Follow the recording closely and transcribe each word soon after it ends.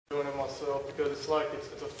myself because it's like it's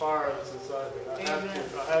a fire that's inside me. I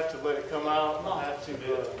have to let it come out. I have to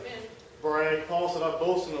brag. Paul said, I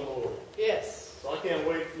boast in the Lord. Yes. So I can't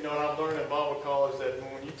wait. And I've learned in Bible college that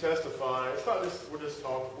when you testify, it's not just we're just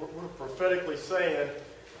talking. We're prophetically saying,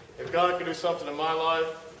 if God can do something in my life,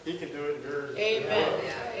 He can do it in yours. Amen.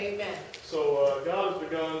 Amen. So God has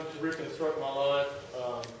begun to reconstruct my life.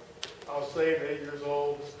 I was saved at 8 years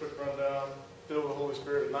old. Just a quick rundown. Filled with the Holy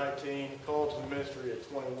Spirit at 19. Called to the ministry at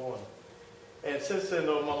 21. And since then,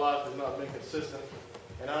 though, my life has not been consistent.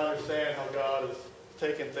 And I understand how God has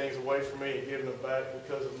taken things away from me and given them back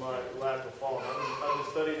because of my lack of following. I've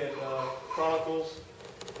been studying in Chronicles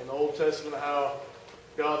in the Old Testament how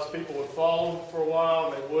God's people would follow Him for a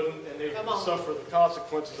while and they wouldn't, and they would suffer the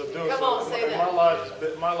consequences of doing so. And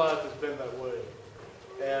my life has been that way.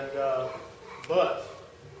 And but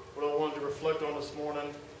what I wanted to reflect on this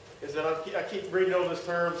morning is that I keep reading over this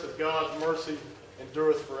term, says God's mercy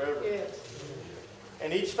endureth forever. Yes.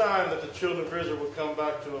 And each time that the children of Israel would come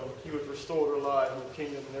back to Him, He would restore their life and the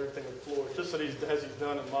kingdom and everything would flourish, just as He's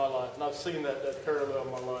done in my life. And I've seen that parallel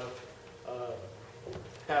in my life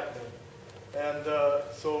happening. And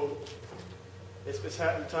so it's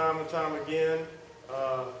happened time and time again.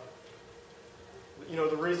 The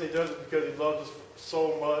reason He does it is because He loves us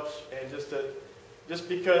so much, and just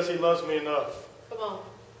because He loves me enough. Come on.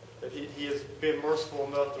 That He has been merciful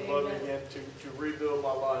enough to love me again, to rebuild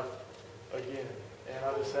my life again. And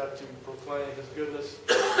I just have to proclaim His goodness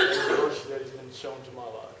and His mercy that He's been shown to my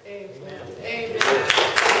life. Amen. Amen.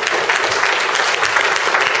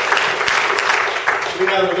 We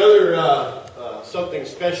have another something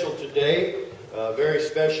special today, very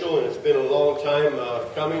special, and it's been a long time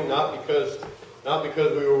coming. Not because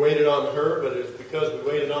we were waiting on her, but it's because we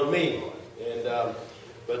waited on me. And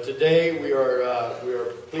but today we are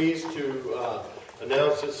pleased to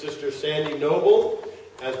announce that Sister Sandy Noble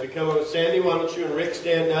has become a Sandy. Why don't you and Rick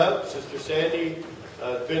stand up? Sister Sandy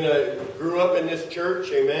grew up in this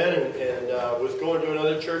church, amen, and was going to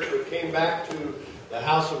another church, but came back to the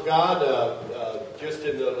house of God just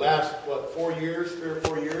in the last 3 or 4 years,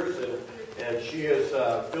 and she has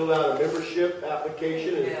filled out a membership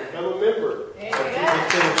application and has become a member.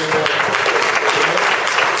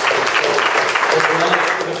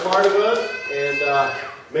 It's part of us, and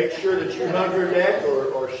make sure that you hug her neck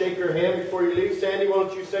or shake her hand before you leave. Sandy, why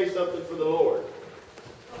don't you say something for the Lord?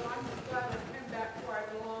 Well, I'm just glad I came back where I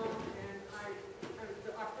belong, and I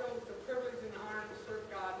feel the privilege and honor to serve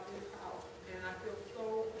God in His house, and I feel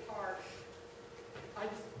so hard. I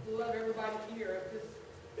just love everybody here.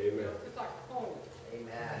 Amen. It's like home.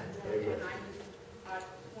 Amen. And I just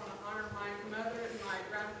want to honor my mother and my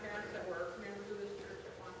grandparents that were members of this church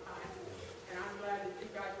at one time, and I'm glad that you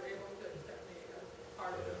guys were able to accept me as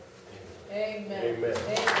part of it. Amen. Amen.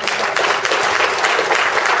 Amen.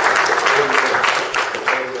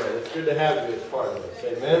 Amen. It's good to have you as part of us.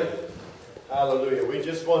 Amen. Hallelujah. We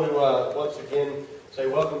just want to once again say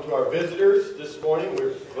welcome to our visitors this morning.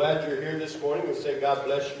 We're glad you're here this morning. We say God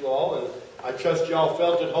bless you all, and I trust you all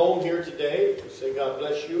felt at home here today. We say God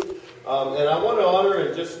bless you. And I want to honor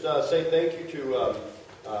and just say thank you to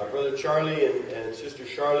Brother Charlie and Sister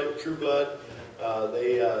Charlotte Trueblood.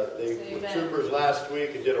 They were troopers last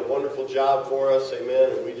week and did a wonderful job for us.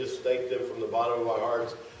 Amen. And we just thank them from the bottom of our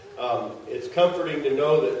hearts. It's comforting to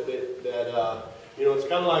know that it's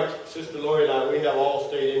kind of like Sister Lori and I, we have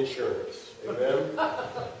Allstate insurance. Amen.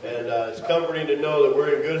 And it's comforting to know that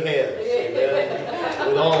we're in good hands. Amen.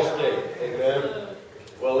 With Allstate. Amen.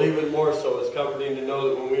 Well, even more so, it's comforting to know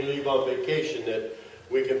that when we leave on vacation that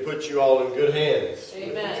we can put you all in good hands.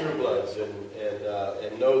 Amen. With the True Bloods and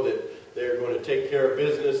know that they're going to take care of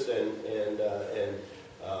business and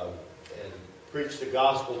preach the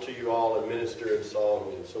gospel to you all and minister in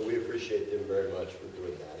song. And so we appreciate them very much for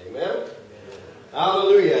doing that. Amen.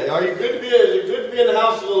 Hallelujah. Are you good to be? Is it good to be in the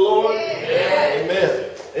house of the Lord? Yes. Amen.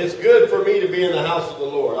 It's good for me to be in the house of the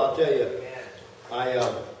Lord. I'll tell you.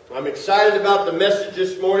 I'm excited about the message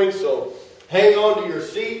this morning, so hang on to your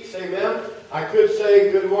seats. Amen. I could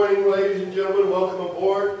say good morning, ladies and gentlemen. Welcome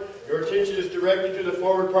aboard. Your attention is directed to the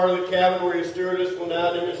forward part of the cabin where your stewardess will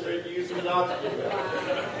now demonstrate the use of an oxygen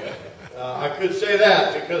mask. I could say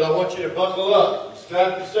that because I want you to buckle up,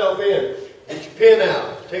 strap yourself in. Get your pen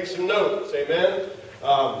out. Take some notes. Amen.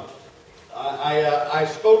 I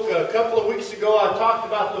spoke a couple of weeks ago. I talked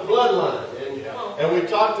about the bloodline, and we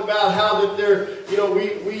talked about how that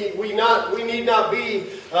we need not be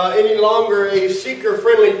any longer a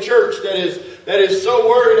seeker-friendly church that is so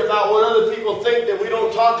worried about what other people think that we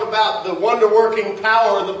don't talk about the wonder-working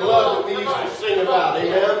power of the blood that we used to sing about.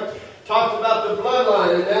 Amen. Talked about the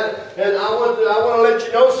bloodline and I want to let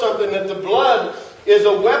you know something, that the blood is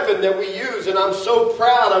a weapon that we use, and I'm so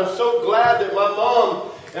proud, I'm so glad that my mom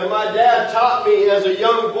and my dad taught me as a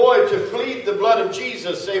young boy to plead the blood of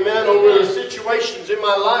Jesus, amen, over the situations in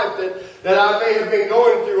my life that I may have been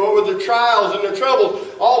going through, over the trials and the troubles,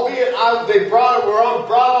 albeit they brought on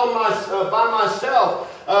by myself,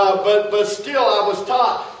 but still I was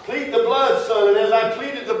taught, plead the blood, son. And as I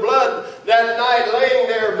pleaded the blood that night, laying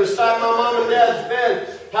there beside my mom and dad's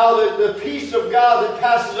bed, how the peace of God that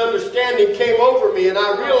passes understanding came over me. And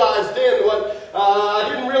I realized then I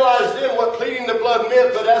didn't realize then what pleading the blood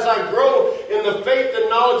meant, but as I grow in the faith and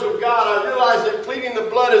knowledge of God, I realize that pleading the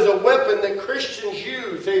blood is a weapon that Christians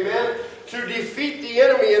use, amen, to defeat the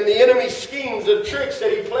enemy and the enemy's schemes and tricks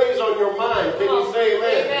that he plays on your mind. Can you say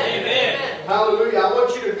amen? Amen. Amen. Hallelujah. I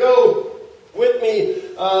want you to go with me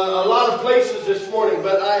a lot of places this morning,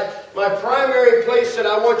 but my primary place that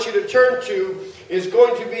I want you to turn to is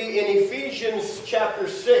going to be in Ephesians chapter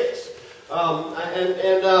 6.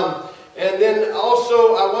 And then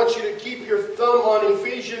also I want you to keep your thumb on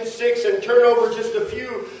Ephesians 6 and turn over just a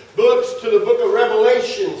few books to the book of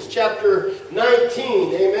Revelations chapter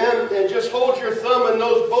 19. Amen. And just hold your thumb in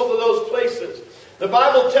both of those places. The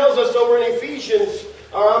Bible tells us over in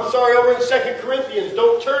over in 2 Corinthians.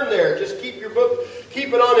 Don't turn there. Just keep your book, keep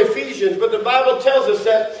it on Ephesians. But the Bible tells us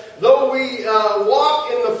that though we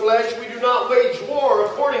walk in the flesh, we do not wage war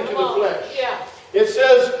according to the flesh. Yeah. It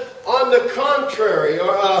says, on the contrary,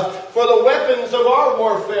 for the weapons of our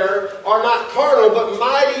warfare are not carnal, but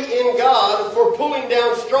mighty in God for pulling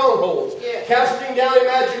down strongholds, casting down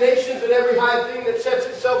imaginations and every high thing that sets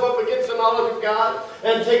itself up against the knowledge of God,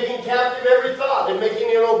 and taking captive every thought and making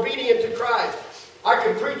it obedient to Christ. I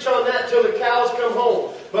could preach on that till the cows come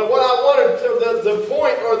home. But what I wanted, the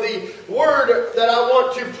point or the word that I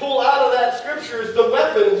want to pull out of that scripture is the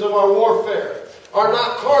weapons of our warfare are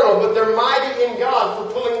not carnal, but they're mighty in God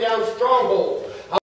for pulling down strongholds.